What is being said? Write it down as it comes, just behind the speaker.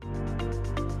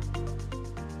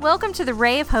Welcome to the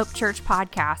Ray of Hope Church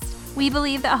podcast. We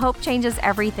believe that hope changes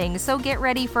everything, so get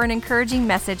ready for an encouraging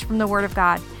message from the Word of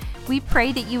God. We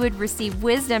pray that you would receive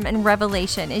wisdom and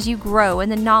revelation as you grow in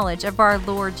the knowledge of our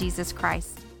Lord Jesus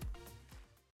Christ.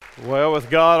 Well,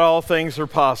 with God, all things are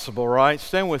possible, right?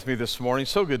 Stand with me this morning.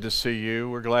 So good to see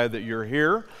you. We're glad that you're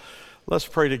here. Let's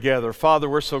pray together. Father,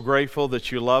 we're so grateful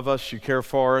that you love us, you care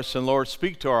for us, and Lord,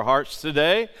 speak to our hearts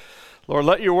today. Lord,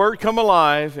 let your word come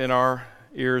alive in our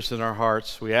ears and our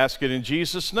hearts. We ask it in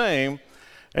Jesus' name.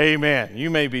 Amen. You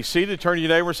may be seated. Turn to your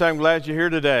neighbor and say, I'm glad you're here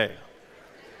today.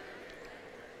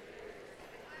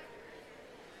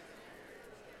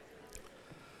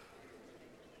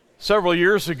 Several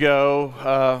years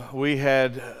ago, we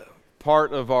had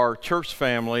part of our church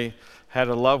family had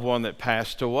a loved one that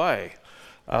passed away.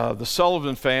 The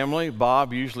Sullivan family,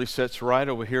 Bob usually sits right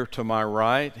over here to my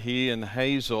right, he and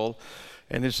Hazel,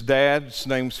 and his dad's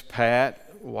name's Pat.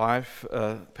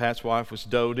 Pat's wife was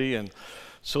Dodie, and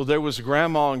so there was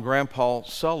Grandma and Grandpa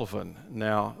Sullivan.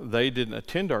 Now, they didn't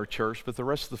attend our church, but the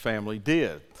rest of the family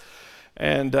did.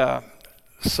 And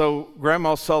so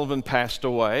Grandma Sullivan passed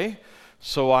away,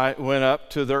 so I went up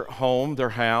to their home, their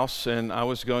house, and I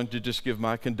was going to just give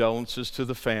my condolences to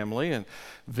the family and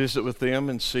visit with them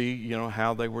and see,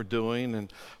 how they were doing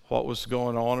and what was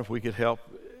going on, if we could help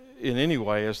in any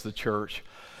way as the church.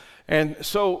 And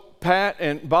so Pat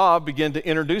and Bob began to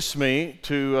introduce me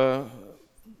to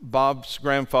Bob's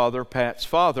grandfather, Pat's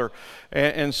father,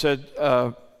 and said,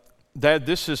 Dad,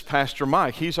 this is Pastor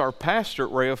Mike. He's our pastor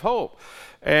at Ray of Hope.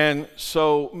 And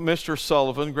so Mr.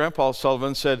 Sullivan, Grandpa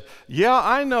Sullivan, said, yeah,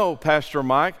 I know Pastor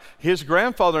Mike. His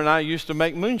grandfather and I used to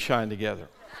make moonshine together.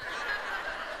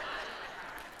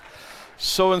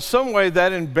 So in some way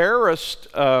that embarrassed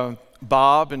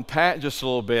Bob and Pat just a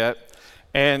little bit.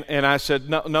 And I said,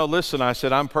 no, listen, I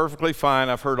said, I'm perfectly fine.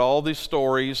 I've heard all these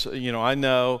stories, I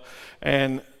know.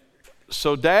 And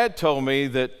so Dad told me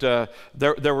that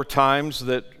there were times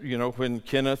that, when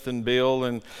Kenneth and Bill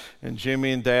and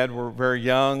Jimmy and Dad were very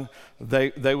young,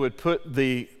 they would put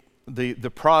the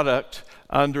product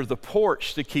under the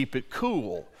porch to keep it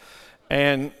cool.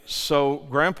 And so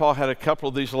Grandpa had a couple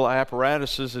of these little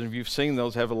apparatuses, and if you've seen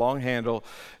those, have a long handle,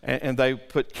 and they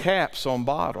put caps on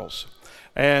bottles.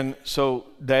 And so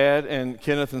Dad and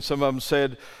Kenneth and some of them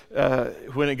said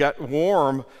when it got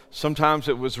warm, sometimes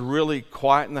it was really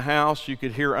quiet in the house. You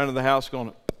could hear under the house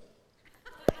going.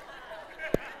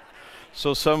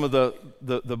 So some of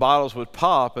the bottles would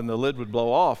pop and the lid would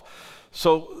blow off.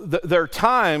 So there are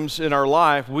times in our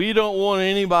life we don't want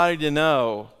anybody to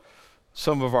know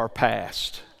some of our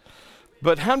past.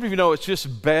 But how many of you know it's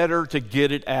just better to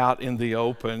get it out in the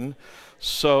open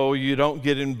so you don't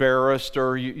get embarrassed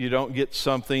or you don't get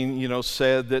something,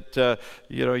 said that,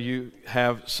 you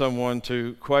have someone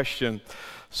to question.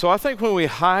 So I think when we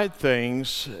hide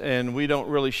things and we don't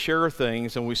really share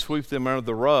things and we sweep them under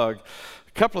the rug,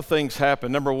 a couple of things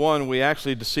happen. Number one, we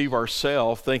actually deceive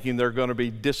ourselves thinking they're going to be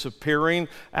disappearing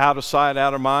out of sight,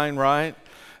 out of mind, right?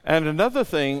 And another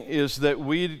thing is that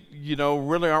we,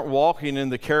 really aren't walking in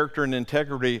the character and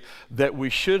integrity that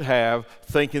we should have,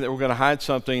 thinking that we're going to hide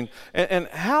something. And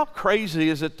how crazy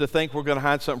is it to think we're going to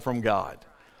hide something from God?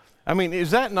 I mean,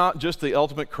 is that not just the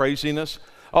ultimate craziness?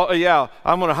 Oh, yeah,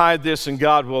 I'm going to hide this and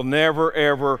God will never,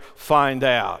 ever find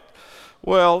out.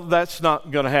 Well, that's not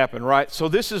going to happen, right? So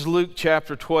this is Luke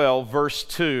chapter 12, verse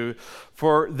 2.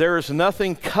 For there is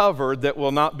nothing covered that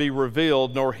will not be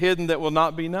revealed, nor hidden that will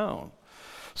not be known.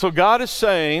 So God is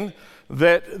saying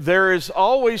that there is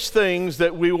always things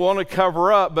that we want to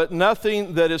cover up, but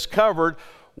nothing that is covered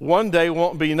one day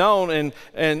won't be known,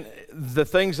 and the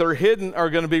things that are hidden are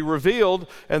going to be revealed.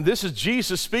 And this is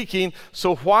Jesus speaking.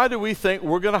 So why do we think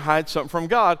we're going to hide something from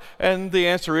God? And the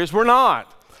answer is we're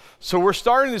not. So we're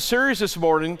starting a series this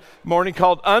morning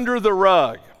called Under the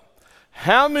Rug.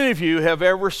 How many of you have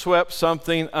ever swept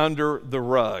something under the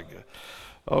rug?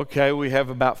 Okay, we have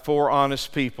about 4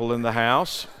 honest people in the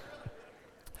house.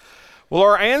 Well,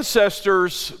 our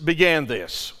ancestors began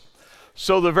this.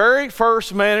 So the very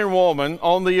first man and woman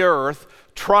on the earth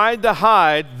tried to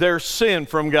hide their sin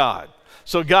from God.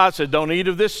 So God said, don't eat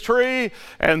of this tree,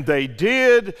 and they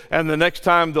did. And the next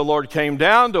time the Lord came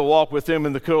down to walk with them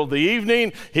in the cool of the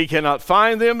evening, he cannot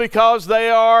find them because they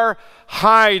are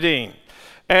hiding.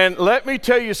 And let me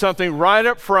tell you something right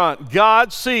up front.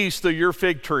 God sees through your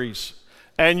fig trees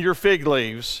and your fig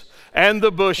leaves and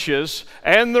the bushes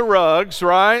and the rugs,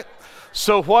 right?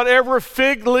 So whatever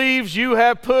fig leaves you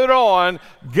have put on,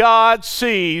 God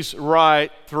sees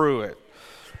right through it.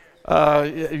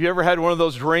 Have you ever had one of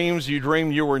those dreams you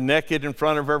dreamed you were naked in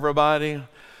front of everybody?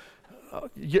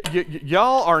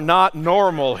 Y'all are not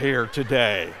normal here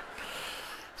today.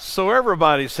 So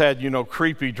everybody's had,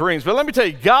 creepy dreams. But let me tell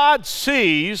you, God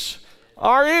sees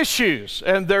our issues,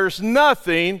 and there's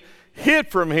nothing hid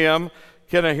from him.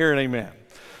 Can I hear an amen?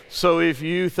 So if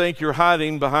you think you're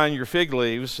hiding behind your fig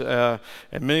leaves, and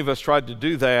many of us tried to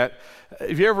do that,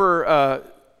 have you ever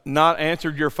not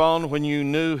answered your phone when you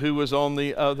knew who was on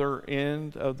the other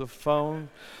end of the phone?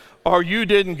 Or you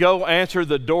didn't go answer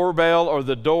the doorbell or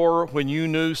the door when you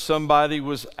knew somebody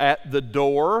was at the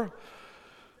door?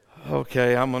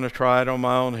 Okay, I'm going to try it on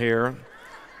my own here.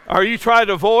 Or you try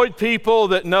to avoid people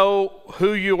that know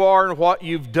who you are and what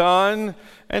you've done,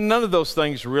 and none of those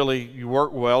things really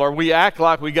work well. Or we act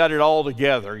like we got it all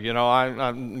together.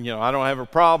 I don't have a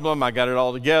problem. I got it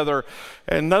all together,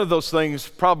 and none of those things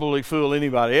probably fool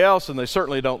anybody else, and they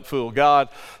certainly don't fool God.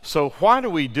 So why do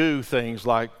we do things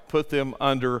like put them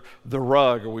under the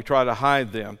rug, or we try to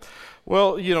hide them?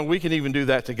 Well, we can even do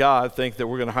that to God, think that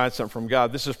we're going to hide something from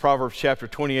God. This is Proverbs chapter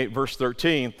 28, verse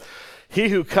 13. He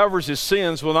who covers his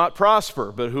sins will not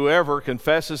prosper, but whoever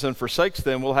confesses and forsakes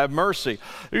them will have mercy.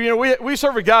 We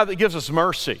serve a God that gives us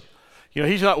mercy.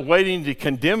 He's not waiting to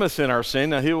condemn us in our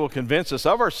sin. Now, he will convince us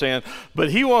of our sin,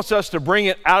 but he wants us to bring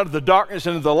it out of the darkness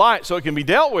into the light so it can be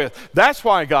dealt with. That's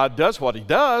why God does what he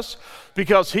does,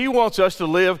 because he wants us to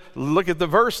live, look at the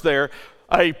verse there,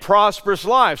 a prosperous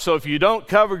life. So if you don't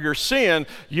cover your sin,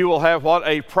 you will have what?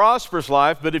 A prosperous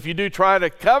life. But if you do try to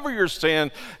cover your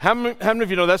sin, how many of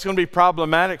you know that's going to be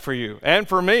problematic for you and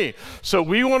for me? So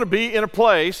we want to be in a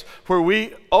place where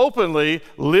we openly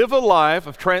live a life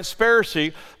of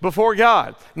transparency before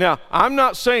God. Now, I'm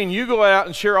not saying you go out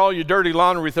and share all your dirty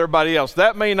laundry with everybody else.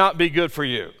 That may not be good for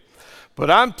you. But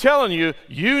I'm telling you,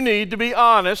 you need to be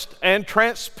honest and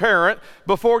transparent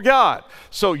before God.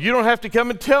 So you don't have to come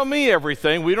and tell me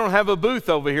everything. We don't have a booth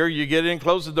over here. You get in,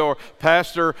 close the door.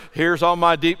 Pastor, here's all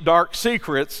my deep, dark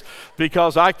secrets,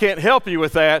 because I can't help you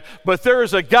with that. But there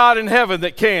is a God in heaven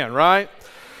that can, right?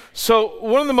 So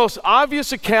one of the most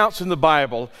obvious accounts in the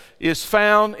Bible is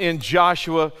found in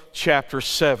Joshua chapter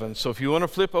 7. So if you want to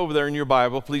flip over there in your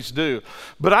Bible, please do.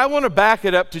 But I want to back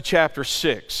it up to chapter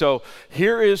 6. So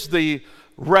here is the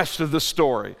rest of the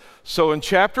story. So in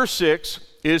chapter 6,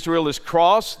 Israel has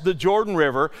crossed the Jordan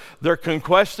River. They're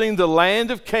conquesting the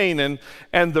land of Canaan,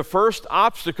 and the first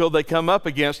obstacle they come up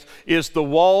against is the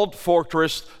walled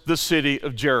fortress, the city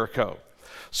of Jericho.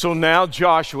 So now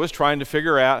Joshua is trying to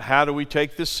figure out, how do we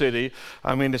take this city?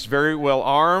 I mean, it's very well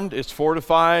armed, it's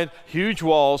fortified, huge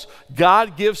walls.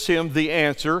 God gives him the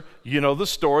answer. You know the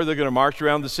story. They're going to march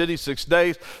around the city 6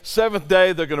 days. Seventh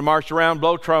day, they're going to march around,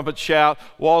 blow trumpets, shout,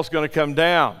 wall's going to come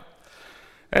down.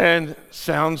 And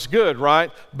sounds good,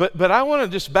 right? But I want to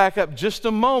just back up just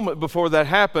a moment before that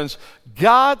happens.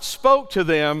 God spoke to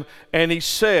them, and he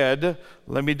said,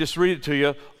 let me just read it to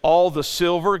you. All the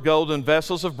silver, gold, and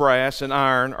vessels of brass and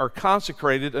iron are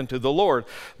consecrated unto the Lord.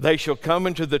 They shall come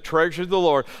into the treasury of the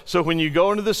Lord. So when you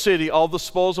go into the city, all the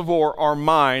spoils of war are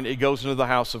mine. It goes into the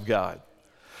house of God.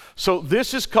 So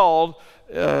this is called,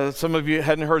 some of you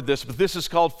hadn't heard this, but this is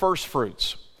called first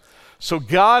fruits. So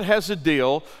God has a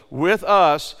deal with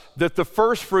us that the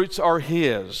first fruits are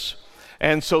his.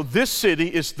 And so this city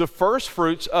is the first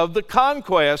fruits of the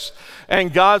conquest.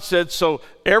 And God said, so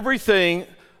everything,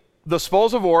 the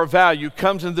spoils of war, value,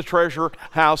 comes in the treasure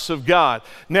house of God.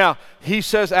 Now, he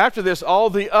says after this, all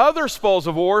the other spoils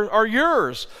of war are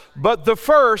yours, but the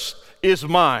first is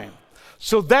mine.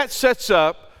 So that sets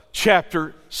up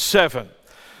chapter 7.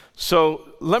 So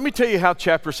let me tell you how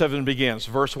chapter 7 begins.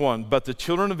 Verse 1, but the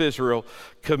children of Israel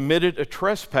committed a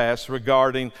trespass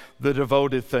regarding the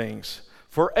devoted things.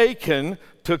 For Achan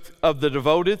took of the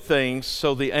devoted things,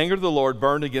 so the anger of the Lord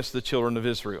burned against the children of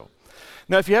Israel.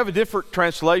 Now, if you have a different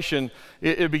translation,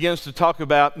 it begins to talk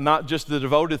about not just the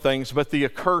devoted things, but the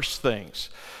accursed things.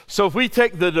 So if we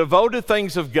take the devoted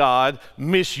things of God,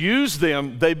 misuse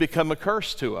them, they become a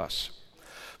curse to us.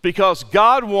 Because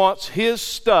God wants his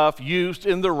stuff used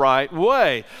in the right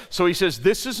way. So he says,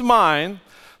 this is mine.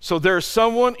 So there's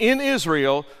someone in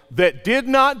Israel that did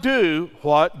not do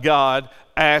what God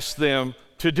asked them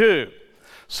to do.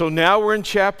 So now we're in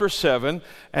chapter 7,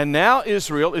 and now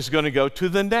Israel is going to go to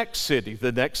the next city.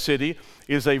 The next city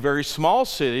is a very small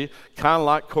city, kind of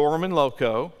like Coram and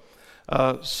Loco,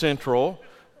 Central.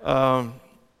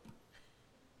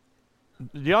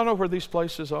 Do y'all know where these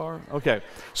places are? Okay.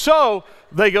 So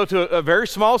they go to a very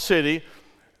small city.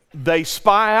 They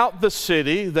spy out the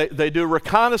city. They do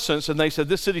reconnaissance, and they said,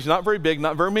 this city's not very big,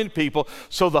 not very many people,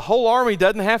 so the whole army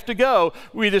doesn't have to go.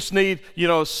 We just need,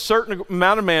 a certain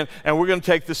amount of men, and we're going to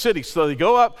take the city. So they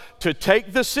go up to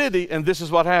take the city, and this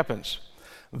is what happens.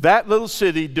 That little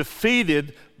city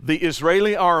defeated the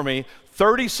Israeli army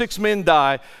 36 men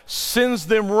die, sends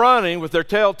them running with their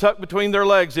tail tucked between their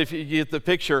legs, if you get the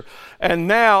picture. And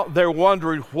now they're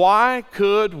wondering, why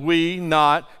could we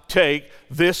not take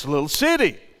this little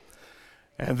city?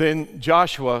 And then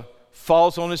Joshua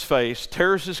falls on his face,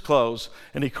 tears his clothes,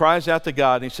 and he cries out to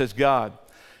God, and he says, God,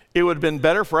 it would have been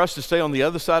better for us to stay on the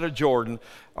other side of Jordan.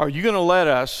 Are you going to let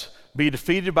us be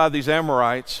defeated by these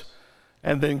Amorites?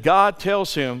 And then God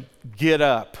tells him, get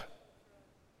up.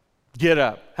 Get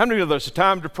up. How many of you know there's a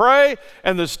time to pray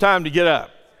and there's time to get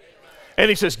up? And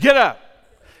he says, get up.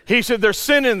 He said, there's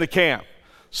sin in the camp.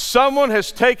 Someone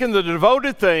has taken the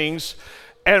devoted things,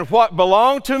 and what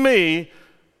belonged to me,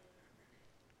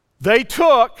 they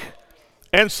took,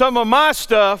 and some of my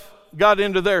stuff got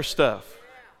into their stuff.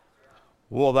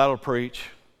 Well, that'll preach.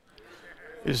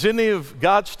 Is any of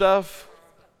God's stuff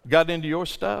got into your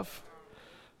stuff?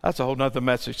 That's a whole nother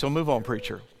message, so move on,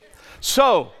 preacher.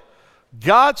 So,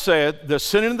 God said, there's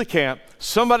sin in the camp.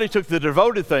 Somebody took the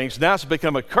devoted things. Now it's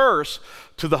become a curse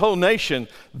to the whole nation.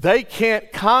 They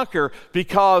can't conquer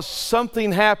because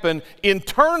something happened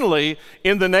internally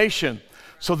in the nation.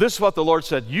 So this is what the Lord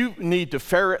said. You need to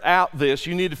ferret out this.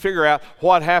 You need to figure out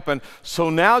what happened. So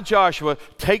now Joshua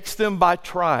takes them by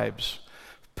tribes,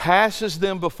 passes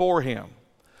them before him.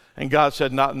 And God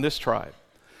said, not in this tribe.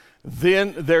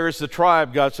 Then there's the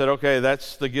tribe. God said, okay,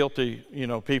 that's the guilty,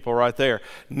 people right there.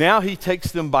 Now he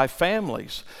takes them by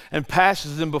families and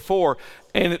passes them before,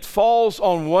 and it falls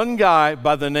on one guy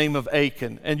by the name of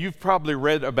Achan. And you've probably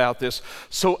read about this.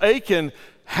 So Achan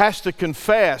has to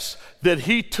confess that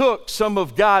he took some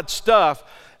of God's stuff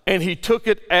and he took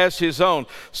it as his own.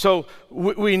 So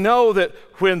we know that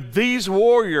when these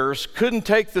warriors couldn't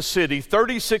take the city,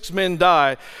 36 men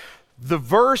die. The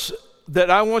verse that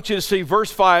I want you to see,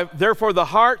 verse 5, therefore the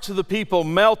hearts of the people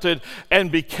melted and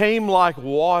became like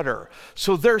water.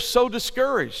 So they're so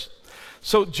discouraged.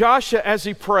 So Joshua, as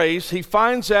he prays, he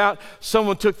finds out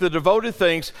someone took the devoted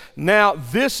things. Now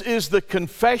this is the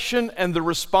confession and the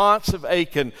response of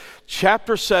Achan.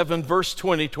 Chapter 7, verse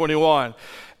 20-21.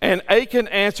 And Achan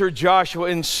answered Joshua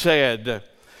and said,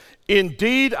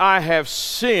 indeed I have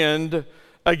sinned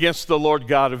against the Lord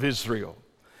God of Israel.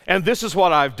 And this is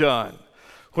what I've done.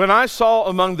 When I saw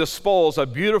among the spoils a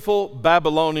beautiful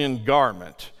Babylonian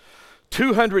garment,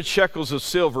 200 shekels of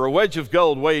silver, a wedge of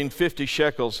gold weighing 50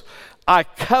 shekels, I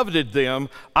coveted them,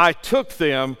 I took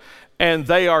them, and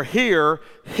they are here,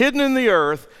 hidden in the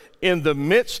earth, in the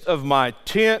midst of my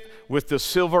tent with the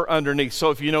silver underneath. So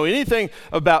if you know anything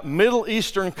about Middle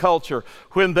Eastern culture,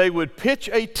 when they would pitch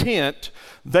a tent,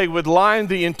 they would line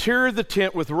the interior of the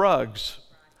tent with rugs.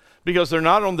 Because they're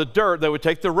not on the dirt, they would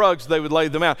take the rugs, they would lay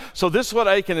them out. So this is what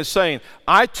Achan is saying.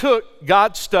 I took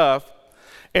God's stuff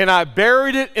and I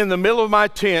buried it in the middle of my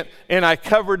tent and I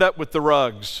covered up with the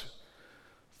rugs.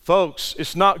 Folks,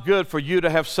 it's not good for you to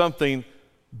have something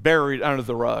buried under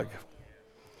the rug.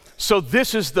 So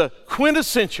this is the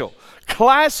quintessential,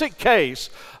 classic case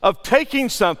of taking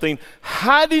something,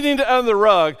 hiding it under the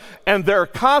rug, and there are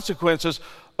consequences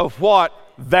of what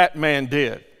that man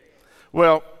did.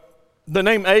 Well, the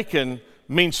name Achan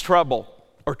means trouble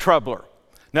or troubler.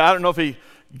 Now, I don't know if he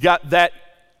got that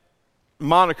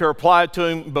moniker applied to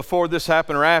him before this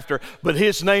happened or after, but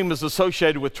his name is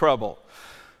associated with trouble.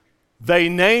 They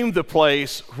named the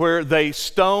place where they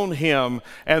stoned him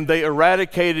and they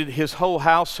eradicated his whole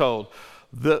household,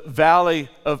 the Valley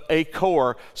of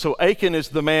Achor. So Achan is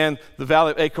the man, the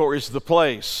Valley of Achor is the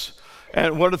place.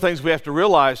 And one of the things we have to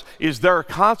realize is there are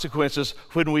consequences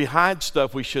when we hide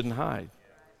stuff we shouldn't hide.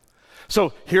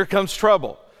 So here comes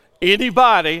trouble.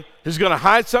 Anybody who's going to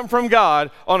hide something from God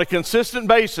on a consistent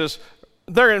basis,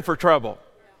 they're in for trouble.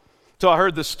 So I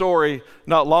heard this story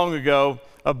not long ago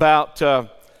about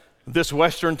this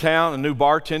Western town. A new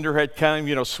bartender had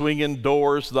come, swinging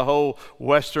doors, the whole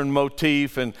Western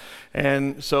motif.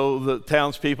 And so the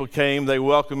townspeople came, they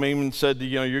welcomed him and said,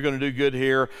 you're going to do good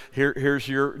here. Here's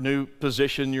your new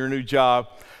position, your new job.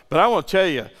 But I want to tell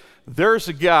you, there's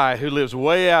a guy who lives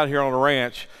way out here on a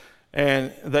ranch,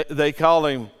 and they call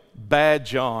him Bad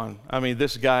John. I mean,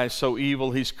 this guy is so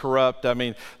evil, he's corrupt. I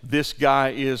mean, this guy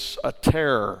is a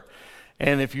terror.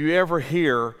 And if you ever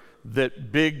hear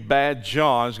that Big Bad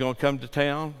John is going to come to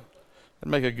town, that'd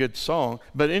make a good song.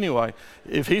 But anyway,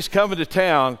 if he's coming to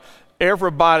town,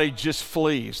 everybody just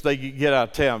flees. They get out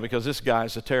of town because this guy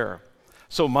is a terror.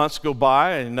 So months go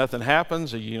by and nothing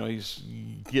happens. He's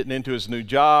getting into his new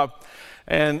job.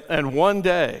 And one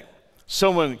day,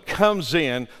 someone comes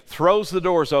in, throws the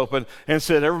doors open, and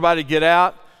said, everybody get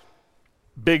out,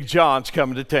 Big John's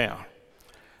coming to town.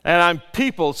 And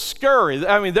people scurry.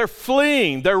 I mean, they're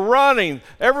fleeing, they're running.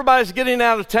 Everybody's getting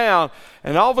out of town.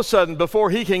 And all of a sudden,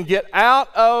 before he can get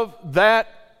out of that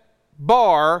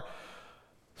bar,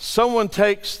 someone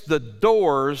takes the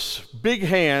doors, big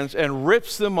hands, and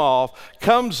rips them off,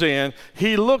 comes in.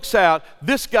 He looks out.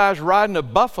 This guy's riding a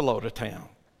buffalo to town,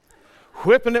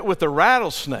 whipping it with a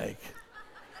rattlesnake.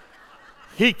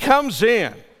 He comes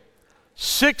in,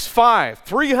 6'5",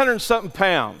 300-something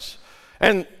pounds,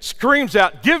 and screams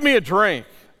out, "Give me a drink."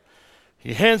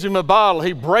 He hands him a bottle.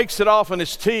 He breaks it off in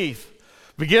his teeth,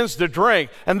 begins to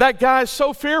drink. And that guy's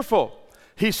so fearful.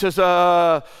 He says,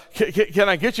 can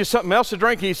I get you something else to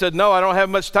drink? He said, "No, I don't have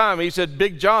much time." He said,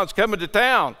 "Big John's coming to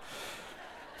town,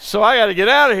 so I got to get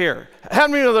out of here." How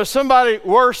many know there's somebody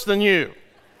worse than you?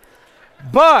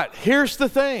 But here's the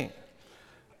thing.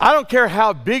 I don't care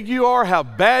how big you are, how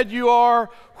bad you are,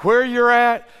 where you're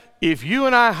at. If you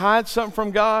and I hide something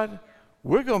from God,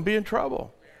 we're going to be in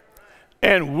trouble.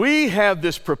 And we have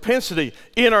this propensity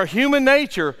in our human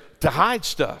nature to hide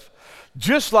stuff.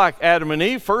 Just like Adam and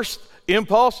Eve, first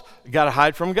impulse, got to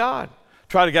hide from God.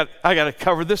 I got to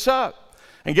cover this up.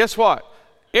 And guess what?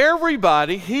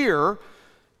 Everybody here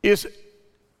is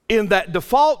in that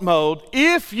default mode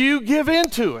if you give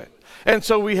into it. And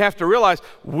so we have to realize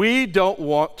we don't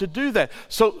want to do that.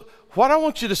 So what I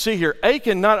want you to see here,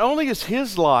 Achan, not only is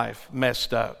his life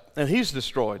messed up and he's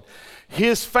destroyed,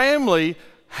 his family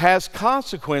has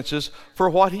consequences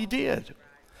for what he did.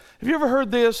 Have you ever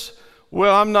heard this?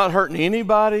 Well, I'm not hurting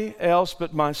anybody else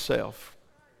but myself.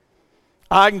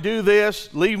 I can do this,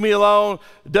 leave me alone.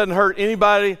 It doesn't hurt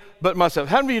anybody but myself.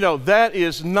 How many of you know that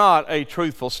is not a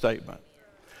truthful statement?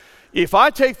 If I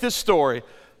take this story,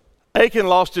 Achan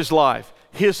lost his life.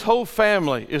 His whole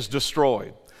family is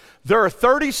destroyed. There are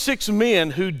 36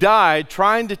 men who died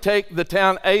trying to take the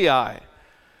town Ai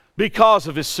because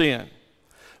of his sin.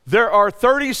 There are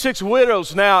 36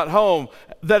 widows now at home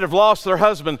that have lost their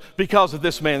husband because of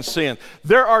this man's sin.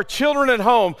 There are children at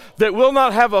home that will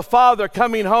not have a father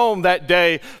coming home that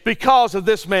day because of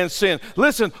this man's sin.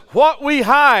 Listen, what we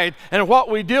hide and what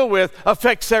we deal with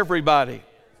affects everybody.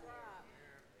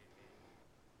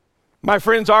 My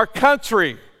friends, our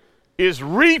country is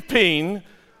reaping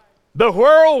the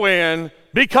whirlwind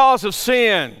because of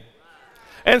sin.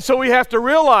 And so we have to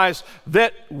realize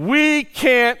that we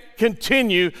can't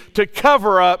continue to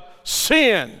cover up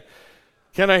sin.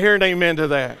 Can I hear an amen to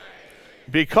that?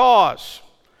 Because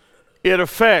it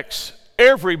affects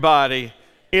everybody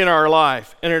in our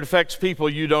life, and it affects people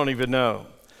you don't even know.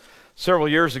 Several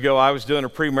years ago, I was doing a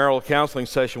premarital counseling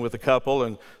session with a couple,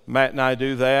 and Matt and I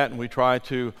do that, and we try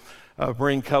to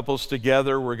bring couples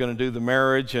together. We're going to do the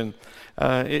marriage, and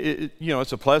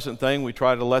it's a pleasant thing. We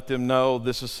try to let them know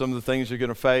this is some of the things you're going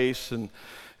to face. And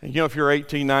if you're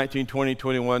 18, 19, 20,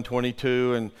 21,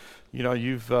 22, and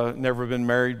you've never been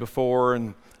married before,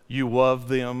 and you love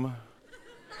them,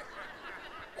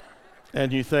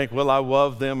 and you think, well, I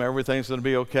love them, everything's going to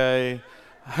be okay.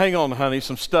 Hang on, honey,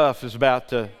 some stuff is about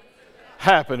to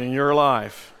happen in your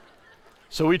life.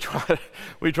 So we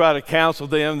try to counsel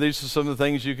them. These are some of the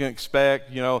things you can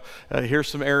expect. Here's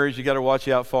some areas you got to watch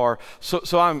out for.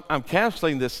 So I'm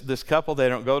counseling this couple. They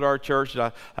don't go to our church.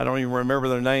 I don't even remember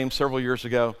their name, several years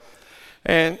ago.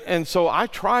 And so I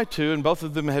try to, and both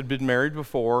of them had been married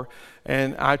before,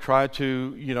 and I try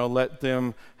to, let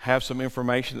them have some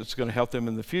information that's going to help them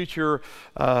in the future.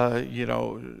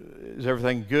 Is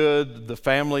everything good? The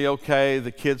family okay?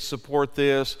 The kids support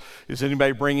this? Is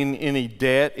anybody bringing any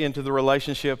debt into the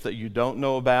relationship that you don't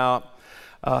know about?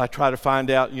 I try to find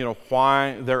out,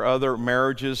 why their other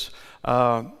marriages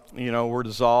were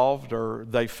dissolved or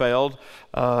they failed.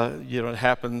 It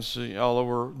happens all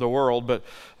over the world. But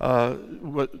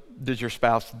did your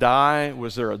spouse die?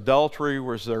 Was there adultery?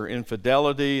 Was there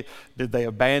infidelity? Did they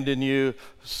abandon you?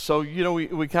 So,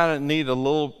 we kind of need a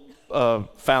little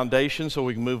foundation so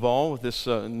we can move on with this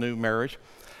new marriage.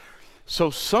 So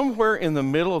somewhere in the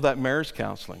middle of that marriage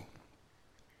counseling,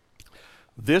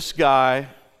 this guy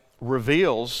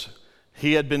reveals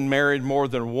he had been married more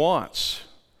than once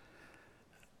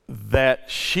that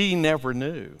she never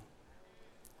knew.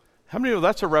 How many know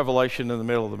that's a revelation in the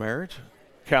middle of the marriage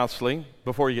counseling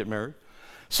before you get married?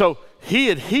 So he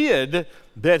had hid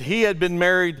that he had been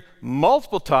married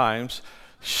multiple times.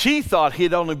 She thought he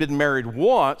had only been married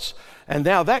once, and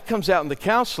now that comes out in the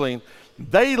counseling.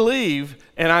 They leave,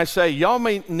 and I say, y'all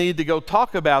may need to go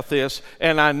talk about this,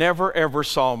 and I never ever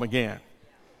saw him again.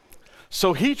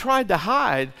 So he tried to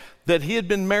hide that he had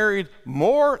been married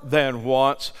more than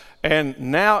once, and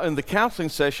now in the counseling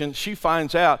session, she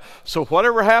finds out. So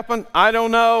whatever happened, I don't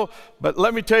know, but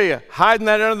let me tell you, hiding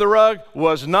that under the rug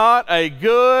was not a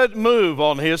good move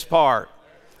on his part.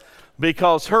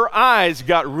 because her eyes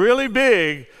got really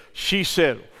big. She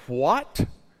said, "What?"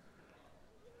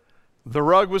 The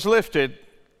rug was lifted,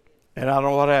 and I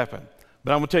don't know what happened.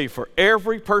 But I'm going to tell you, for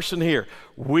every person here,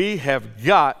 we have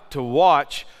got to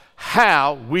watch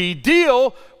how we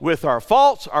deal with our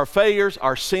faults, our failures,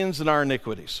 our sins, and our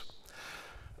iniquities.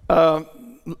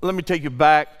 Let me take you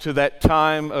back to that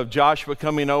time of Joshua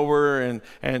coming over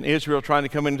and Israel trying to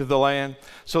come into the land.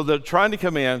 So they're trying to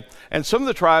come in, and some of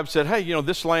the tribes said, "Hey,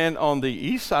 this land on the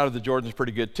east side of the Jordan is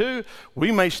pretty good too.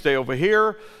 We may stay over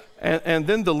here." And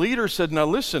then the leader said, "Now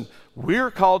listen,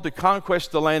 we're called to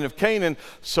conquest the land of Canaan,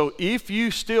 so if you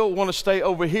still want to stay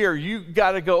over here, you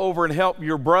got to go over and help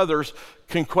your brothers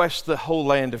conquest the whole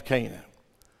land of Canaan."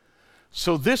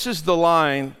 So this is the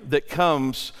line that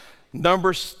comes,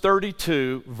 Numbers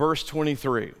 32, verse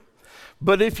 23.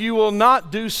 "But if you will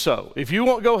not do so, if you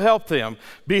won't go help them,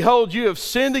 behold, you have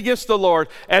sinned against the Lord,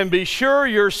 and be sure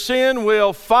your sin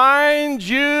will find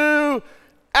you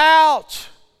out."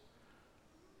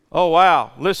 Oh,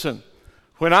 wow. Listen,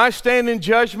 when I stand in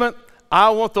judgment, I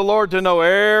want the Lord to know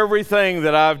everything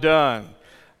that I've done.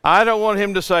 I don't want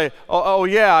him to say, oh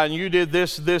yeah, and you did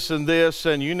this, this, and this,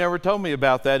 and you never told me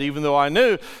about that, even though I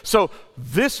knew. So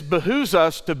this behooves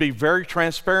us to be very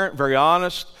transparent, very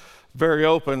honest, very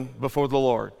open before the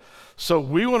Lord. So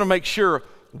we want to make sure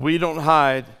we don't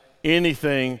hide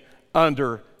anything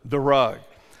under the rug.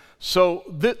 So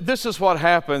this is what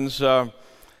happens.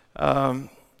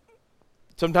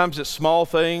 Sometimes it's small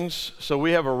things. So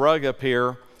we have a rug up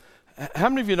here. How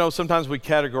many of you know sometimes we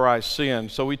categorize sin?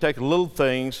 So we take little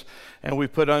things and we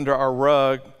put under our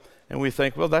rug and we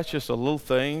think, well, that's just a little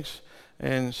things.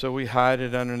 And so we hide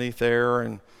it underneath there.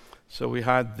 And so we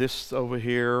hide this over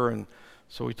here. And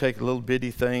so we take little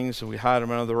bitty things and we hide them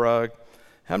under the rug.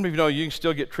 How many of you know you can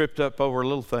still get tripped up over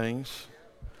little things?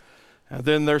 And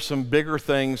then there's some bigger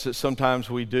things that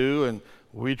sometimes we do, and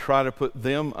we try to put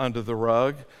them under the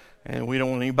rug. And we don't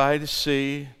want anybody to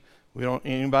see. We don't want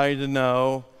anybody to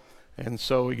know. And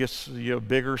so we get a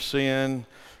bigger sin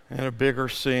and a bigger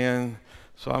sin.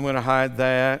 So I'm going to hide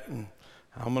that. And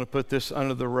I'm going to put this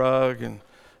under the rug. And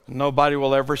nobody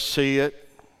will ever see it.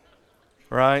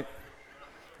 Right?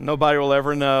 Nobody will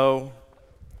ever know.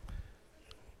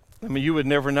 I mean, you would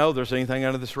never know there's anything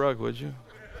under this rug, would you?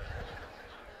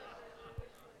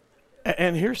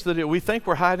 And here's the deal. We think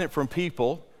we're hiding it from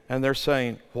people. And they're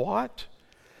saying, "What?"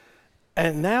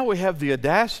 And now we have the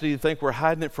audacity to think we're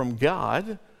hiding it from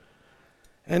God.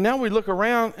 And now we look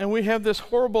around and we have this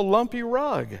horrible lumpy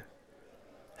rug.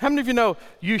 How many of you know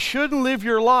you shouldn't live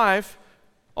your life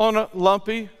on a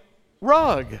lumpy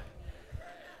rug?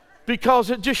 Because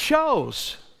it just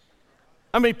shows.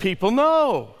 I mean, people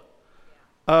know.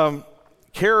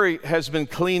 Carrie has been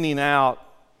cleaning out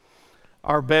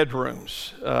our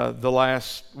bedrooms the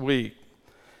last week.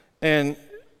 And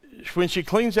when she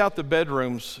cleans out the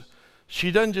bedrooms, she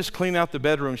doesn't just clean out the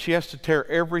bedrooms. She has to tear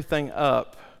everything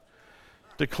up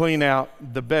to clean out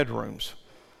the bedrooms.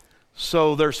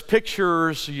 So there's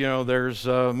pictures, there's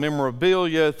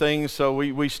memorabilia, things. So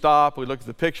we stop, we look at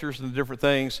the pictures and the different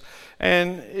things.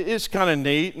 And it's kind of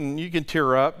neat, and you can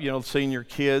tear up, seeing your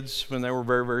kids when they were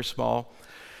very, very small.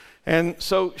 And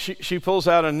so she pulls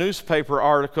out a newspaper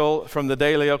article from the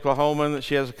Daily Oklahoman that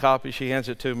she has a copy. She hands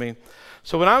it to me.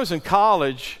 So when I was in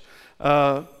college,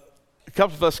 a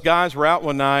couple of us guys were out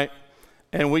one night,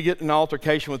 and we get in an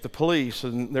altercation with the police,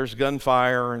 and there's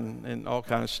gunfire and all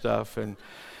kind of stuff. And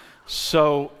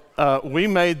so we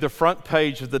made the front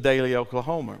page of the Daily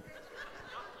Oklahoma.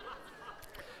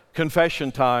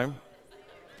 Confession time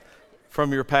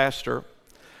from your pastor.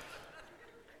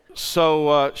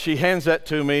 So she hands that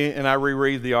to me, and I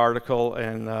reread the article.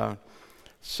 And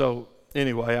so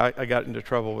anyway, I got into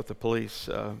trouble with the police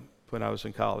when I was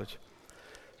in college.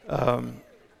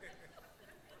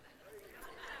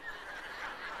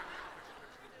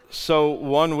 So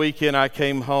one weekend I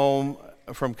came home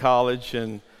from college,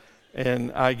 and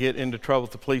I get into trouble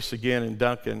with the police again in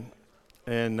Duncan,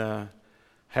 and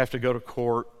have to go to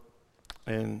court.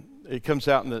 And it comes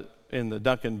out in the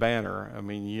Duncan Banner. I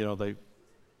mean, they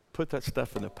put that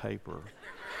stuff in the paper.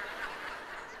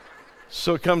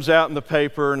 So it comes out in the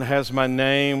paper and has my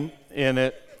name in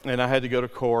it, and I had to go to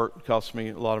court. It cost me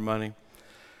a lot of money.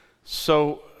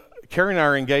 So Carrie and I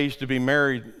are engaged to be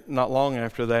married not long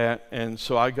after that, and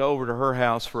so I go over to her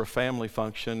house for a family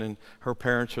function, and her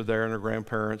parents are there and her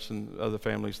grandparents and other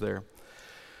families there.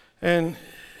 And,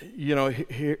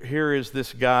 here is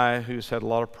this guy who's had a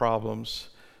lot of problems,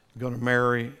 going to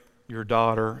marry your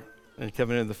daughter and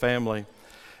coming into the family.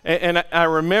 And I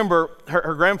remember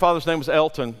her grandfather's name was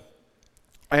Elton,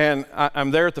 and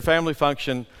I'm there at the family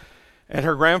function, And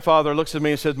her grandfather looks at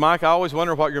me and said, Mike, I always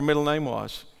wonder what your middle name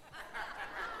was.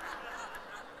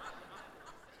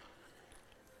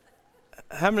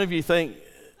 How many of you think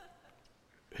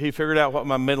he figured out what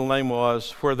my middle name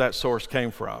was, where that source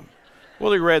came from?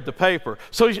 Well, he read the paper.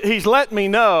 So he's letting me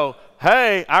know,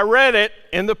 hey, I read it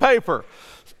in the paper.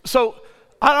 So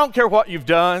I don't care what you've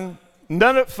done.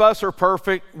 None of us are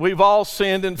perfect. We've all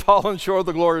sinned and fallen short of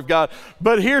the glory of God.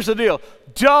 But here's the deal.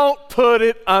 Don't put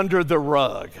it under the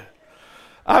rug.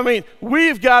 I mean,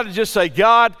 we've got to just say,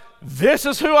 God, this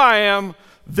is who I am.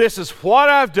 This is what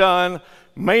I've done.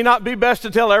 May not be best to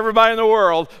tell everybody in the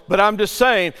world, but I'm just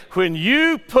saying, when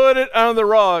you put it under the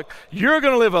rug, you're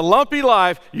going to live a lumpy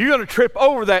life. You're going to trip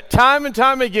over that time and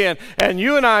time again. And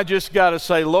you and I just got to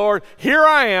say, Lord, here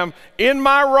I am in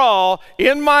my raw,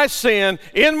 in my sin,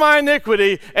 in my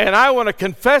iniquity, and I want to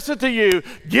confess it to you,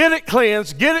 get it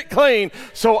cleansed, get it clean,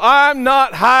 so I'm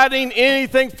not hiding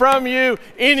anything from you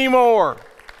anymore.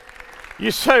 You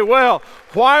say, well,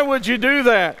 why would you do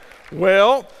that?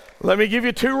 Well, let me give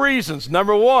you two reasons.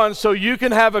 Number one, so you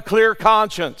can have a clear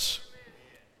conscience.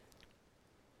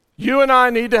 You and I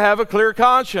need to have a clear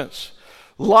conscience.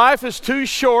 Life is too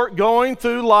short going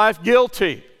through life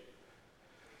guilty.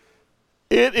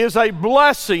 It is a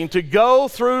blessing to go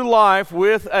through life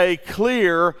with a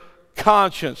clear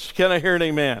conscience. Can I hear an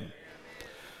amen?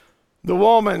 The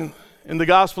woman in the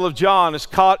Gospel of John is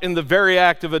caught in the very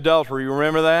act of adultery. You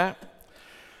remember that?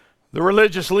 The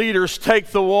religious leaders take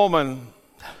the woman.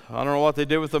 I don't know what they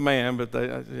did with the man, but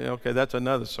okay, that's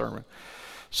another sermon.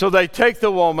 So they take the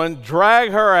woman,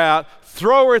 drag her out,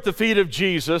 throw her at the feet of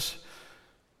Jesus.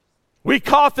 We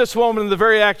caught this woman in the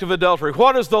very act of adultery.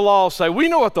 What does the law say? We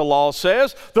know what the law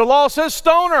says. The law says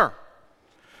stone her.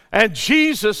 And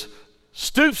Jesus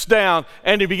stoops down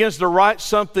and he begins to write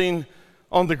something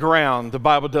on the ground. The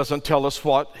Bible doesn't tell us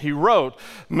what he wrote.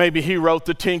 Maybe he wrote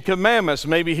the 10 Commandments.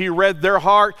 Maybe he read their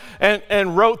heart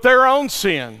and wrote their own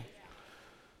sin.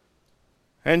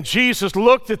 And Jesus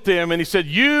looked at them and he said,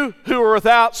 you who are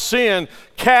without sin,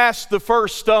 cast the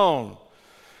first stone.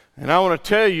 And I want to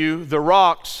tell you, the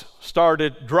rocks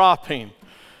started dropping.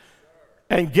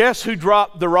 And guess who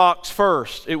dropped the rocks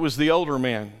first? It was the older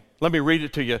men. Let me read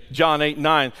it to you. John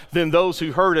 8:9. Then those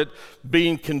who heard it,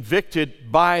 being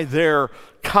convicted by their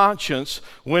conscience,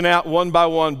 went out one by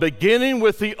one, beginning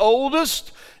with the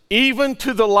oldest, even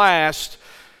to the last.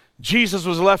 Jesus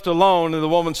was left alone and the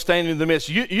woman standing in the midst.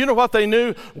 You know what they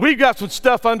knew? We've got some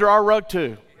stuff under our rug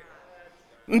too.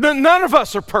 None of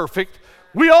us are perfect.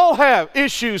 We all have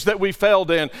issues that we failed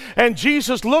in. And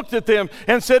Jesus looked at them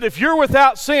and said, if you're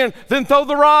without sin, then throw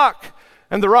the rock.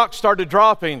 And the rock started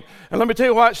dropping. And let me tell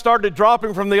you why it started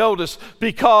dropping from the oldest.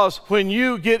 Because when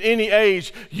you get any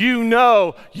age, you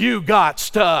know you got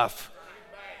stuff.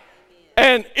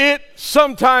 And it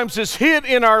sometimes is hid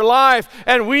in our life,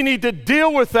 and we need to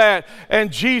deal with that.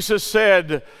 And Jesus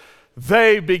said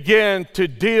they began to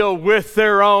deal with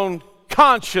their own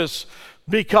conscience,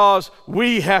 because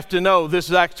we have to know. This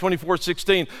is Acts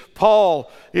 24:16.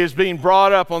 Paul is being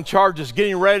brought up on charges,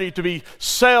 getting ready to be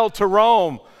sailed to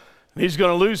Rome. He's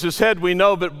going to lose his head, we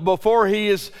know, but before he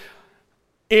is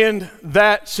in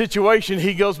that situation,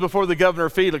 he goes before the governor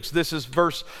Felix. This is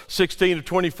verse 16 of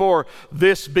 24.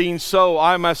 This being so,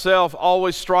 I myself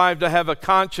always strive to have a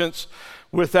conscience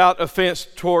without offense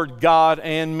toward God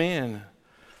and men.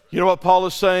 You know what Paul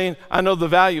is saying? I know the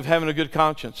value of having a good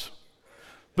conscience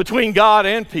between God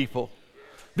and people,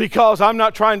 because I'm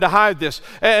not trying to hide this.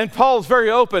 And Paul's very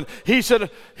open. He said,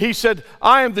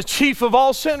 I am the chief of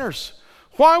all sinners.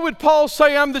 Why would Paul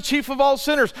say I'm the chief of all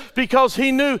sinners? Because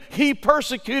he knew he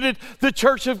persecuted the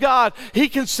church of God. He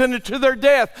consented to their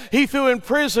death. He threw in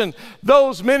prison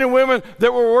those men and women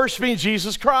that were worshiping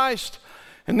Jesus Christ.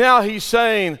 And now he's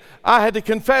saying, I had to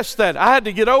confess that. I had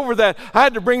to get over that. I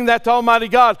had to bring that to Almighty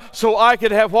God so I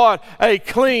could have what? A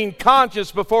clean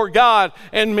conscience before God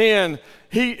and men.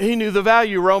 He knew the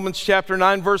value. Romans chapter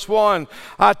 9, verse 1.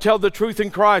 I tell the truth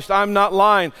in Christ. I'm not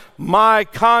lying. My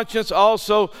conscience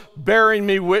also bearing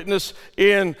me witness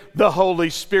in the Holy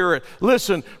Spirit.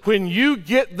 Listen, when you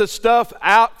get the stuff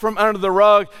out from under the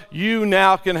rug, you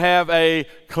now can have a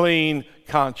clean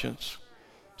conscience.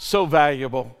 So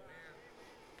valuable.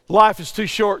 Life is too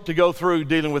short to go through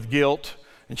dealing with guilt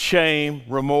and shame,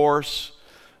 remorse,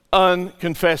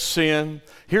 unconfessed sin.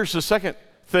 Here's the second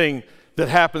thing that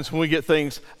happens when we get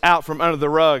things out from under the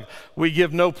rug. We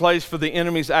give no place for the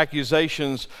enemy's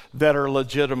accusations that are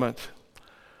legitimate.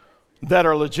 That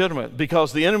are legitimate,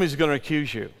 because the enemy is going to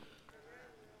accuse you.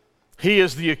 He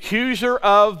is the accuser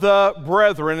of the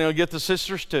brethren, and he'll get the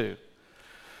sisters too.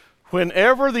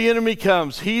 Whenever the enemy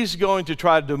comes, he's going to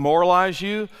try to demoralize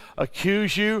you,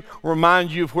 accuse you,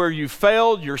 remind you of where you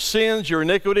failed, your sins, your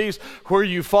iniquities, where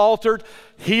you faltered.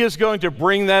 He is going to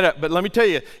bring that up. But let me tell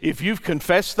you, if you've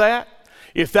confessed that,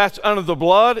 if that's under the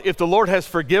blood, if the Lord has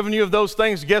forgiven you of those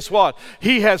things, guess what?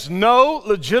 He has no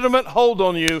legitimate hold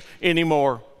on you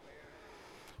anymore.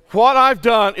 What I've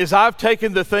done is I've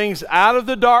taken the things out of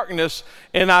the darkness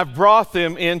and I've brought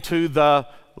them into the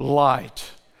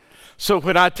light. So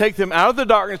when I take them out of the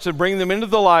darkness and bring them into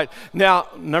the light, now,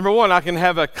 number one, I can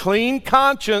have a clean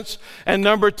conscience. And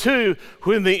number two,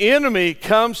 when the enemy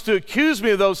comes to accuse me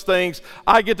of those things,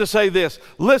 I get to say this: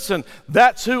 listen,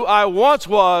 that's who I once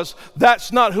was.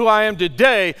 That's not who I am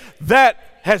today. That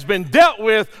has been dealt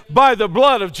with by the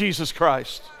blood of Jesus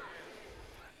Christ.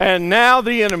 And now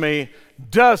the enemy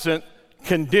doesn't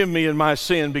condemn me in my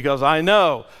sin because I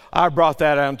know I brought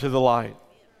that out into the light.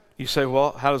 You say,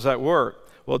 well, how does that work?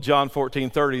 Well, John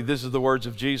 14:30, this is the words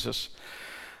of Jesus.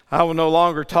 I will no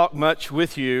longer talk much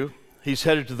with you. He's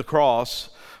headed to the cross.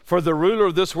 For the ruler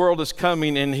of this world is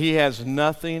coming, and he has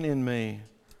nothing in me.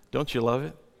 Don't you love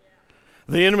it?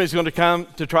 The enemy is going to come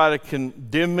to try to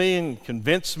condemn me and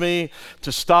convince me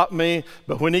to stop me.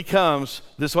 But when he comes,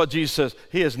 this is what Jesus says: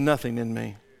 he has nothing in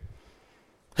me.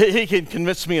 He can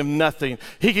convince me of nothing.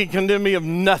 He can condemn me of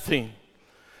nothing.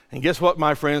 And guess what,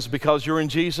 my friends? Because you're in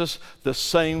Jesus, the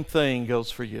same thing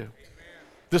goes for you. Amen.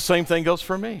 The same thing goes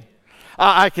for me.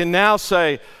 I can now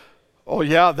say, oh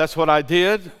yeah, that's what I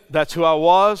did. That's who I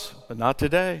was, but not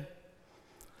today.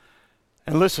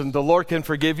 And listen, the Lord can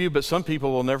forgive you, but some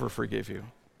people will never forgive you,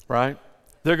 right?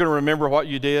 They're going to remember what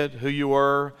you did, who you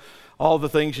were, all the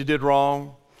things you did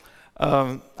wrong.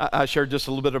 I shared just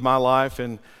a little bit of my life,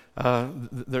 and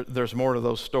there's more to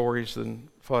those stories than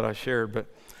what I shared, but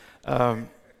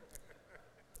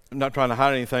I'm not trying to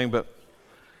hide anything, but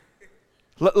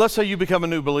let's say you become a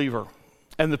new believer,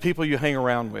 and the people you hang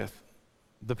around with,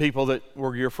 the people that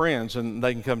were your friends, and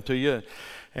they can come to you,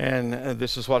 and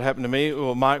this is what happened to me.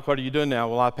 Well, Mike, what are you doing now?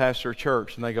 Well, I pastor a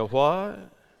church. And they go, what?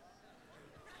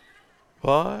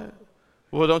 What?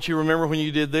 Well, don't you remember when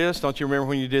you did this? Don't you remember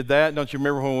when you did that? Don't you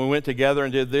remember when we went together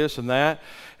and did this and that?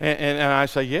 And I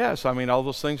say, yes, I mean, all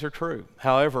those things are true.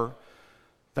 However,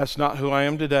 that's not who I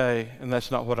am today, and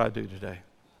that's not what I do today.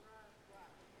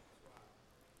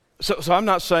 So I'm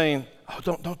not saying, oh,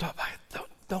 don't talk about it.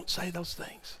 Don't say those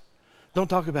things. Don't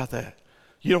talk about that.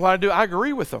 You know what I do? I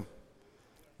agree with them.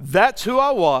 That's who I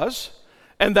was,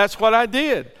 and that's what I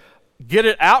did. Get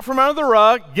it out from under the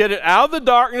rug, get it out of the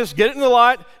darkness, get it in the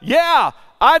light. Yeah,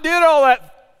 I did all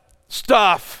that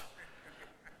stuff.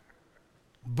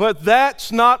 But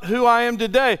that's not who I am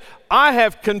today. I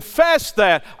have confessed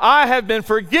that. I have been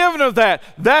forgiven of that.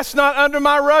 That's not under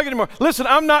my rug anymore. Listen,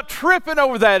 I'm not tripping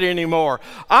over that anymore.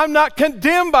 I'm not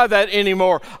condemned by that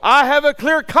anymore. I have a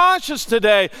clear conscience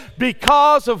today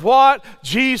because of what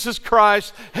Jesus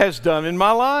Christ has done in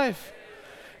my life.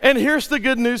 And here's the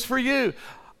good news for you.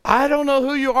 I don't know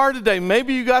who you are today.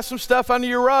 Maybe you got some stuff under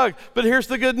your rug, but here's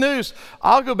the good news.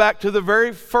 I'll go back to the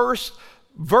very first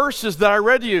verses that I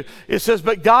read to you. It says,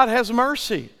 but God has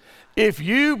mercy. If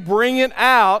you bring it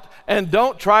out and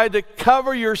don't try to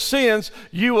cover your sins,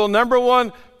 you will, number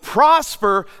one,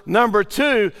 prosper. Number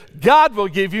two, God will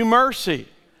give you mercy.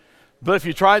 But if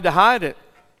you tried to hide it,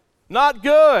 not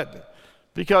good,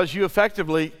 because you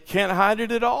effectively can't hide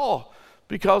it at all,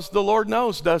 because the Lord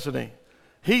knows, doesn't he?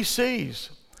 He sees.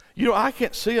 You know, I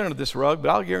can't see under this rug, but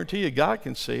I'll guarantee you God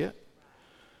can see it.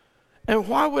 And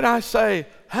why would I say,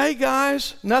 hey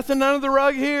guys, nothing under the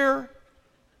rug here?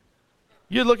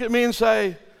 You'd look at me and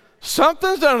say,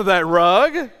 something's under that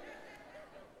rug.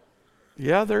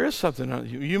 Yeah, there is something under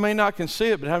you. You may not can see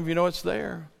it, but how do you know it's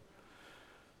there?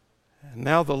 And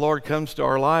now the Lord comes to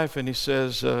our life and he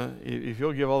says, if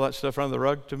you'll give all that stuff under the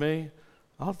rug to me,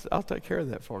 I'll take care of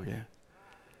that for you.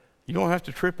 You don't have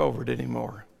to trip over it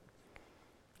anymore.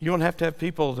 You don't have to have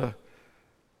people to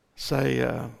say,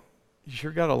 you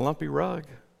sure got a lumpy rug.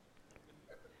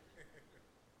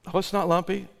 Oh, it's not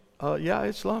lumpy? Yeah,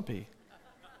 it's lumpy.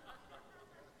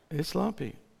 It's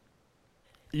lumpy.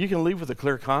 You can leave with a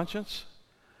clear conscience,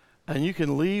 and you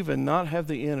can leave and not have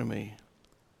the enemy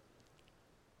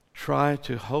try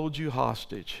to hold you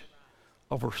hostage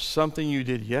over something you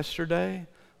did yesterday,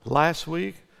 last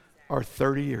week, or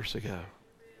 30 years ago.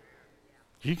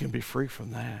 You can be free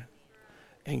from that.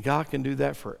 And God can do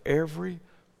that for every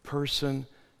person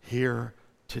here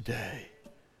today.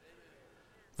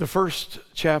 The first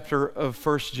chapter of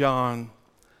 1 John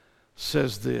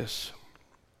says this: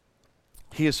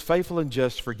 He is faithful and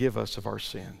just to forgive us of our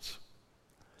sins.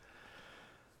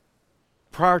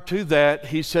 Prior to that,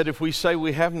 he said if we say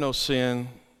we have no sin,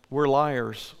 we're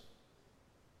liars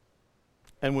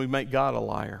and we make God a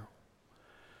liar.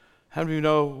 How many of you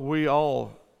know we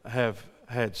all have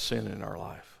had sin in our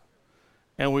life?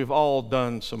 And we've all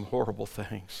done some horrible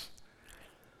things.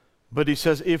 But he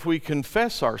says if we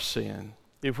confess our sin,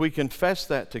 if we confess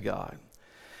that to God,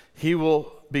 he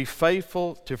will be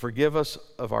faithful to forgive us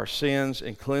of our sins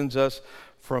and cleanse us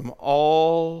from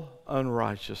all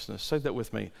unrighteousness. Say that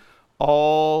with me.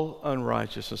 All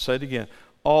unrighteousness. Say it again.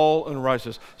 All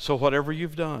unrighteousness. So whatever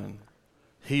you've done,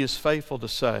 he is faithful to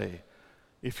say,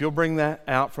 if you'll bring that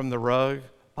out from the rug,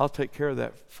 I'll take care of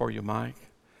that for you, Mike.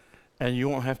 And you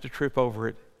won't have to trip over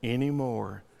it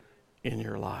anymore in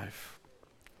your life.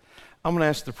 I'm going to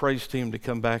ask the praise team to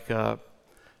come back up.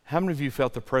 How many of you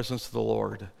felt the presence of the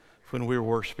Lord when we were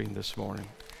worshiping this morning?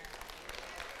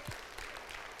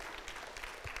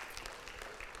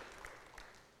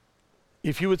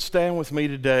 If you would stand with me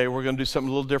today, we're going to do something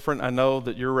a little different. I know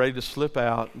that you're ready to slip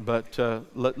out, but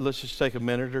let's just take a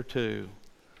minute or two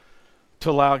to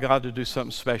allow God to do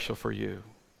something special for you.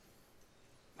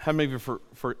 How many of you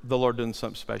for the Lord doing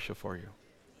something special for you?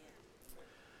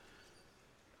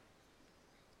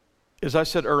 As I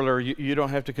said earlier, you don't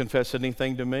have to confess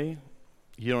anything to me.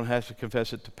 You don't have to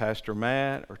confess it to Pastor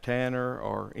Matt or Tanner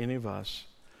or any of us.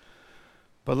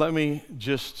 But let me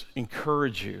just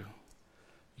encourage you.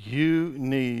 You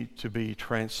need to be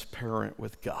transparent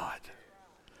with God.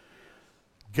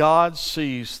 God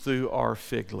sees through our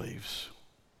fig leaves.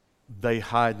 They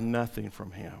hide nothing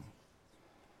from him.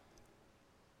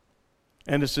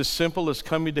 And it's as simple as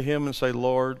coming to him and say,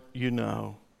 Lord, you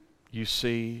know, you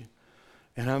see,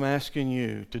 and I'm asking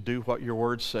you to do what your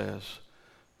word says,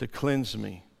 to cleanse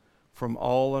me from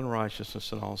all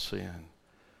unrighteousness and all sin.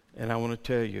 And I want to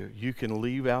tell you, you can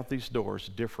leave out these doors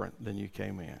different than you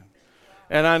came in.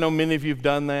 And I know many of you have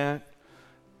done that,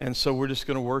 and so we're just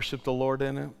going to worship the Lord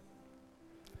in it.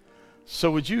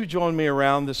 So would you join me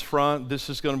around this front? This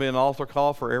is going to be an altar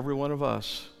call for every one of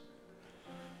us.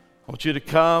 I want you to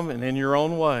come and in your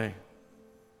own way,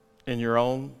 in your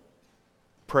own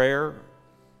prayer,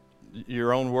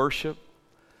 your own worship,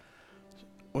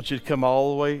 I want you to come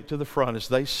all the way to the front as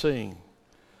they sing.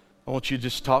 I want you to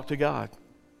just talk to God.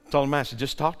 Tell them, Master,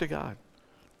 just talk to God.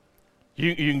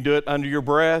 You can do it under your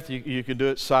breath. You can do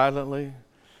it silently.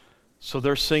 So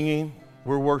they're singing.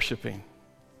 We're worshiping.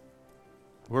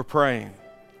 We're praying.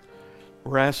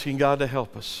 We're asking God to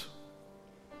help us.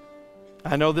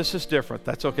 I know this is different.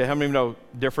 That's okay. How many of you know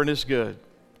different is good?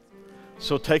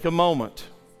 So take a moment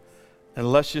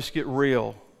and let's just get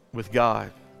real with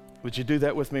God. Would you do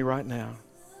that with me right now?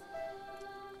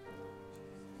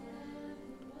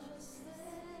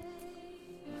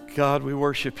 God, we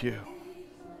worship you.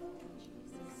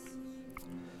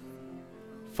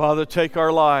 Father, take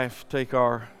our life, take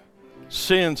our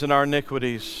sins and our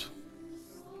iniquities.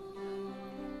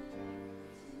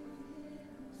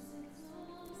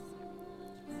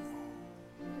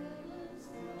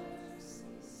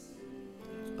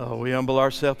 Oh, we humble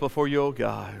ourselves before you, oh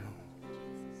God.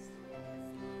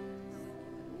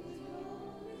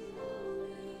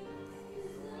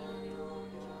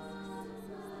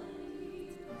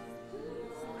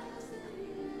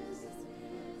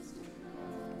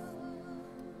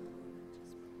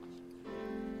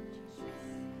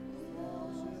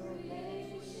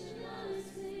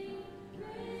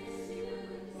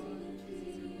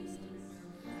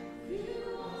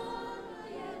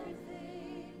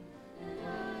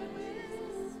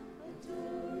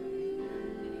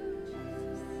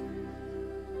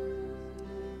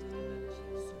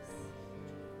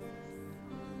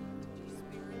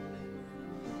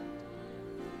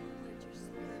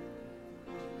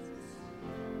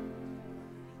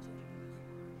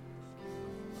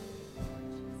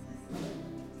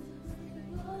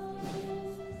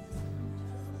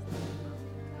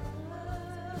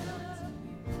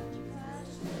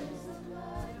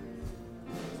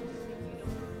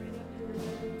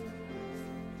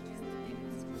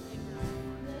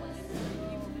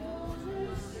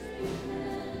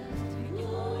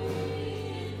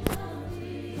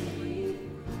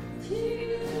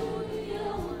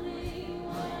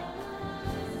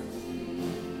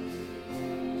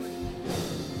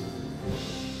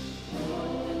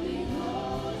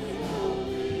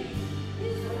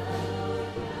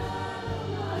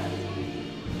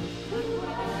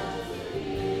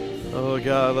 Oh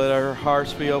God, let our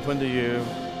hearts be open to you.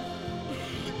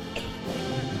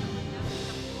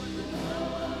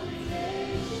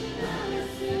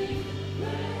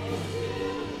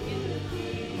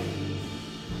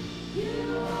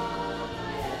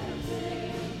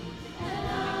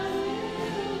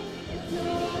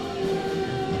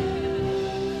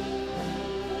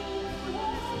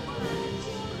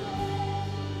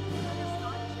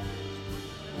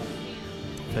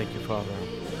 Thank you, Father.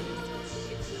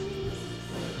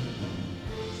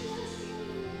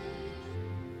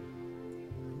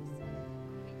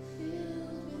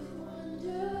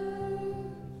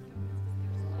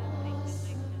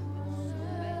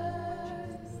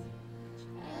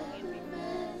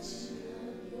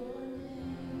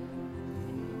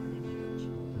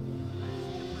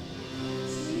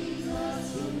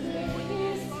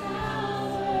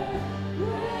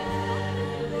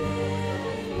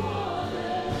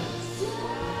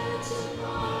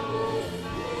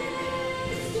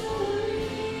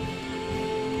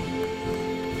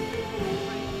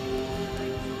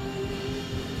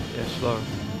 Yes, Lord.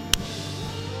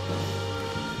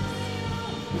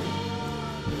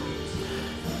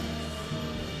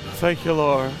 Thank you,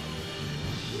 Lord.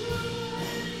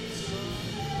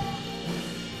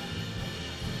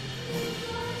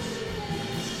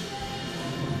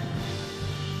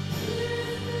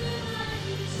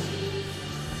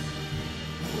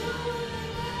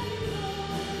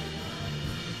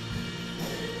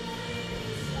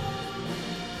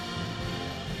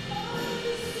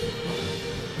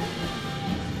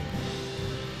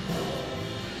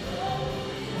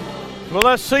 Well,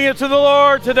 let's sing it to the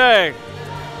Lord today.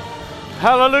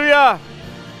 Hallelujah.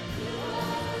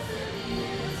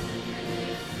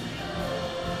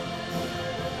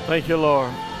 Thank you,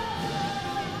 Lord.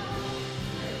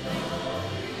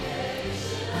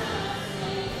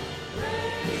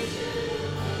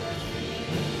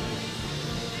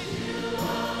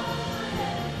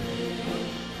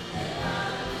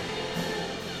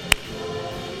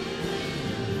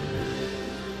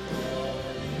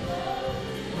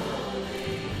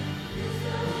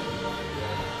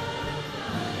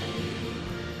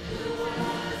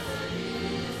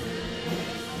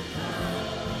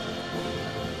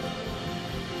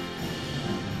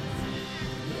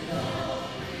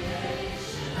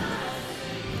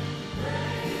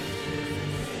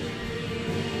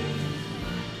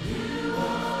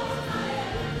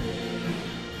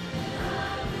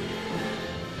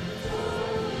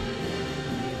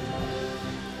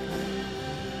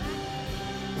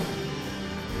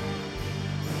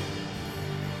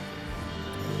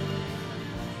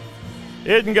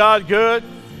 Isn't God good?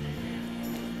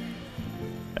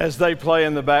 As they play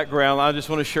in the background, I just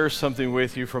want to share something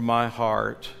with you from my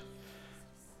heart.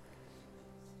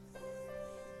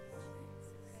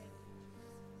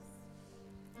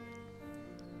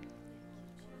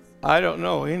 I don't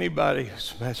know anybody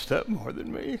who's messed up more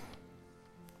than me.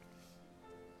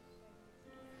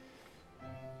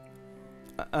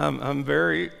 I'm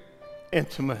very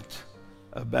intimate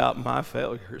about my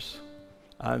failures.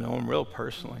 I know them real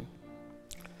personally.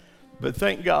 But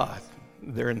thank God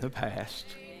they're in the past.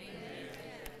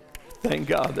 Thank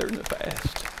God they're in the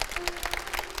past.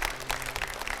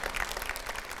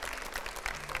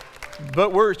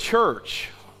 But we're a church.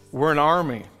 We're an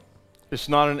army. It's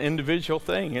not an individual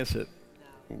thing, is it?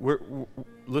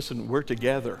 Listen, we're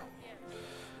together.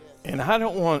 And I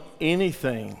don't want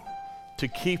anything to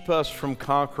keep us from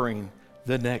conquering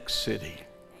the next city.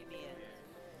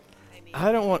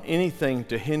 I don't want anything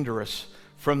to hinder us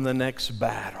from the next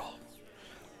battle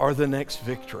or the next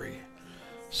victory.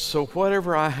 So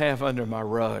whatever I have under my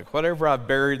rug, whatever I've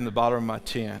buried in the bottom of my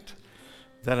tent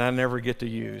that I never get to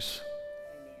use.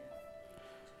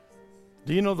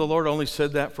 Do you know the Lord only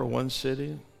said that for one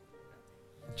city?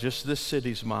 Just this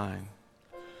city's mine.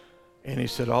 And he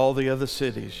said, all the other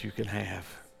cities you can have.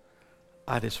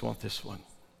 I just want this one.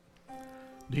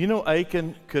 Do you know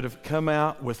Achan could have come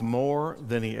out with more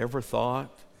than he ever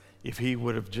thought if he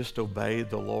would have just obeyed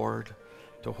the Lord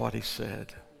to what he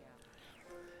said?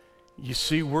 You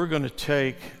see, we're going to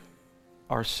take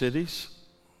our cities.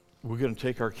 We're going to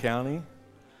take our county.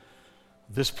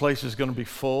 This place is going to be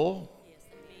full.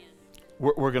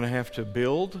 We're going to have to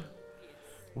build.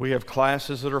 We have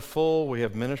classes that are full. We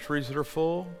have ministries that are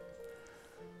full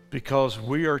because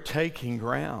we are taking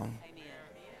ground.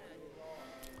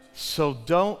 So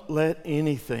don't let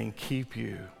anything keep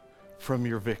you from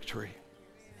your victory.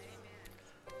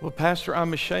 Well, Pastor,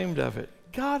 I'm ashamed of it.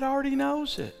 God already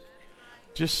knows it.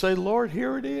 Just say, Lord,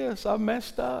 here it is. I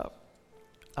messed up.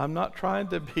 I'm not trying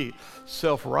to be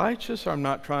self-righteous. I'm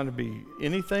not trying to be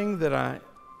anything that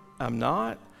I'm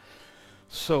not.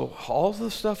 So all the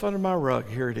stuff under my rug,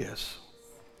 here it is.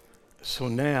 So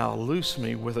now loose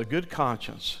me with a good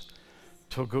conscience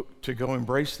to go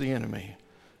embrace the enemy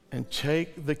and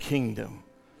take the kingdom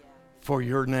for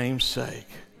your name's sake.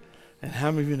 And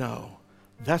how many of you know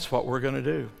that's what we're going to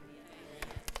do?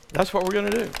 That's what we're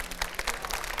going to do.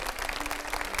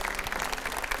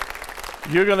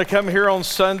 You're going to come here on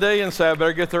Sunday and say, I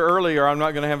better get there early or I'm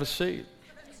not going to have a seat.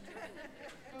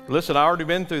 Listen, I already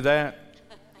been through that.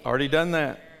 Already done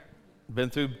that. Been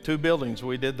through 2 buildings.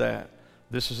 We did that.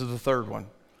 This is the 3rd one.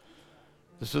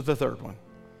 This is the 3rd one.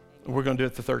 We're going to do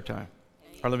it the 3rd time.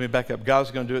 Or let me back up.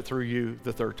 God's going to do it through you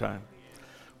the 3rd time.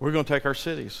 We're going to take our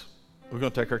cities. We're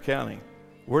going to take our county.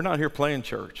 We're not here playing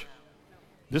church.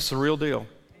 This is the real deal.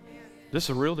 This is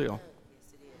the real deal.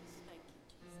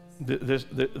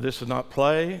 This is not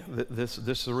play. This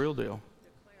is the real deal.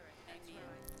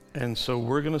 And so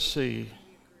we're going to see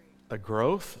a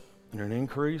growth and an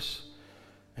increase.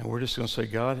 And we're just going to say,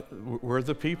 God, we're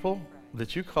the people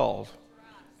that you called.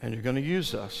 And you're going to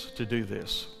use us to do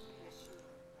this.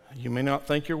 You may not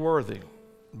think you're worthy,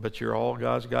 but you're all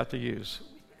God's got to use.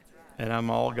 And I'm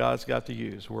all God's got to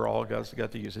use. We're all God's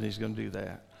got to use, and he's going to do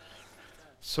that.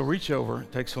 So reach over,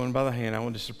 take someone by the hand. I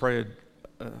want us to pray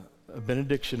a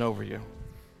benediction over you.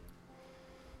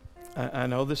 I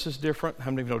know this is different.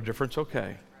 How many of you know different's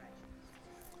okay?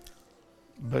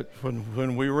 But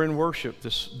when we were in worship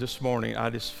this morning, I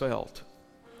just felt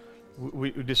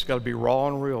we just got to be raw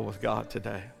and real with God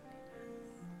today.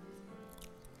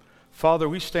 Father,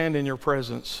 we stand in your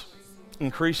presence,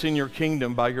 increasing your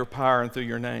kingdom by your power and through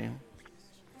your name.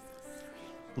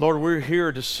 Lord, we're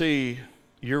here to see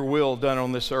your will done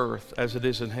on this earth as it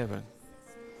is in heaven.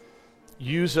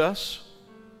 Use us.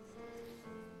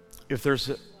 If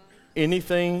there's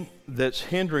anything that's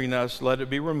hindering us, let it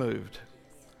be removed,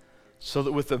 so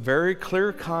that with a very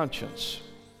clear conscience,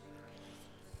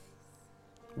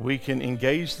 we can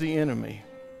engage the enemy,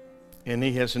 and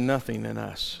he has nothing in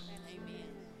us.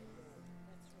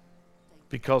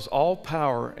 Because all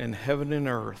power in heaven and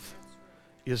earth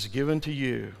is given to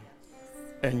you,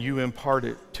 and you impart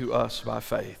it to us by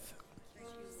faith.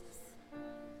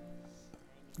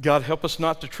 God, help us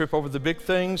not to trip over the big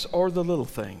things or the little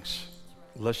things.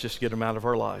 Let's just get them out of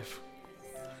our life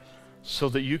so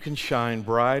that you can shine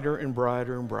brighter and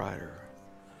brighter and brighter.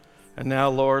 And now,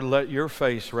 Lord, let your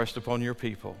face rest upon your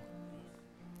people.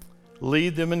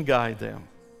 Lead them and guide them.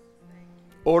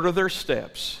 Order their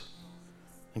steps.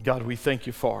 And God, we thank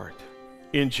you for it.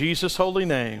 In Jesus' holy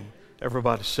name,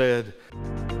 everybody said.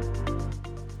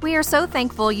 We are so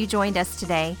thankful you joined us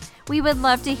today. We would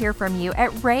love to hear from you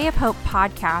at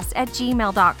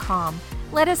rayofhopepodcast@gmail.com.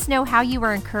 Let us know how you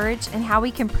were encouraged and how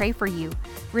we can pray for you.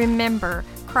 Remember,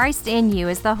 Christ in you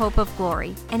is the hope of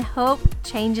glory, and hope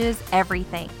changes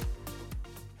everything.